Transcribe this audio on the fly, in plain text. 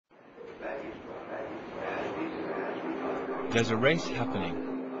There's a race happening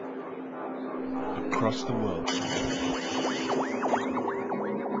across the world.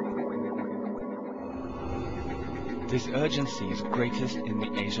 This urgency is greatest in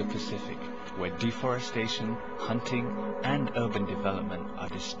the Asia Pacific, where deforestation, hunting, and urban development are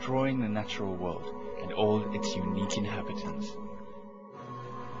destroying the natural world and all its unique inhabitants.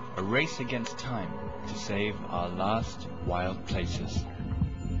 A race against time to save our last wild places.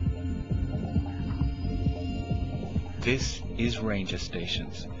 This is Ranger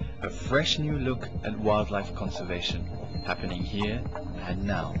Stations, a fresh new look at wildlife conservation, happening here and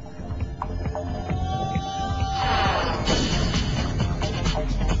now.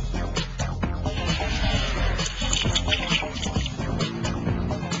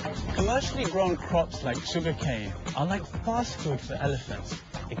 Commercially grown crops like sugarcane are like fast food for elephants.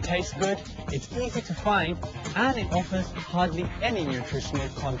 It tastes good, it's easy to find, and it offers hardly any nutritional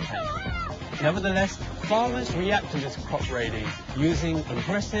content. Nevertheless, farmers react to this crop raiding using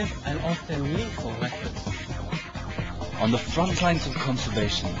aggressive and often lethal methods. On the front lines of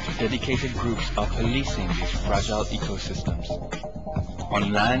conservation, dedicated groups are policing these fragile ecosystems.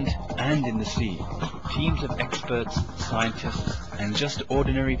 On land and in the sea, teams of experts, scientists, and just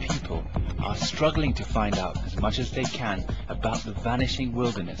ordinary people are struggling to find out as much as they can about the vanishing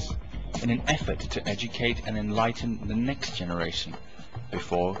wilderness in an effort to educate and enlighten the next generation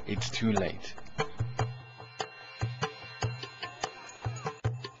before it's too late.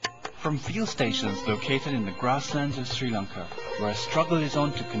 From field stations located in the grasslands of Sri Lanka, where a struggle is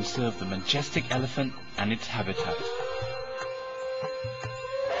on to conserve the majestic elephant and its habitat,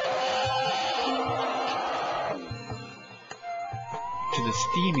 to the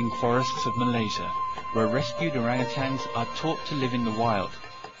steaming forests of Malaysia, where rescued orangutans are taught to live in the wild,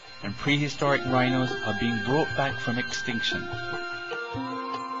 and prehistoric rhinos are being brought back from extinction,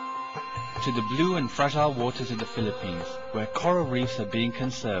 to the blue and fragile waters of the Philippines, where coral reefs are being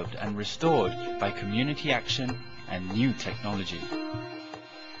conserved and restored by community action and new technology.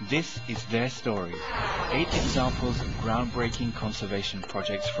 This is their story, 8 examples of groundbreaking conservation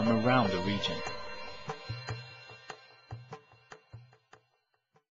projects from around the region.